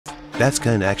Bats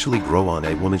can actually grow on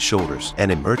a woman's shoulders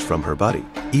and emerge from her body.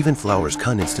 Even flowers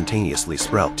can instantaneously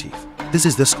sprout teeth. This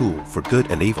is the school for good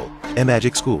and evil, a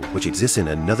magic school which exists in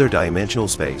another dimensional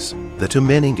space. The two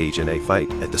men engage in a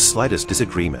fight at the slightest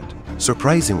disagreement.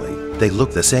 Surprisingly, they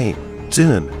look the same.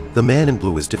 Soon, the man in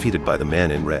blue is defeated by the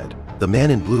man in red. The man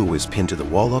in blue is pinned to the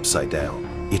wall upside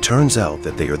down. It turns out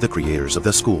that they are the creators of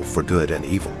the school for good and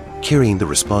evil, carrying the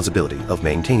responsibility of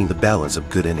maintaining the balance of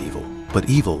good and evil. But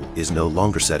evil is no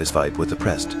longer satisfied with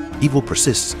oppressed. Evil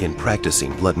persists in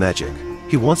practicing blood magic.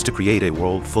 He wants to create a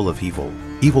world full of evil.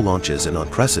 Evil launches an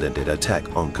unprecedented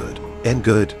attack on good. And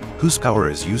good, whose power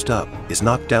is used up, is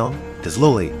knocked down.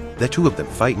 Slowly, the two of them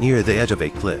fight near the edge of a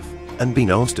cliff.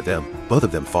 Unbeknownst to them, both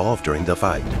of them fall off during the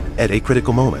fight. At a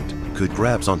critical moment, Good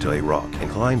grabs onto a rock and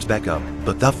climbs back up.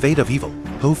 But the fate of evil,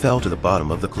 who fell to the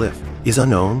bottom of the cliff, is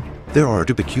unknown. There are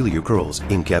two peculiar girls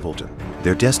in Gavaldon.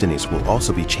 Their destinies will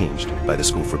also be changed by the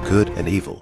School for Good and Evil.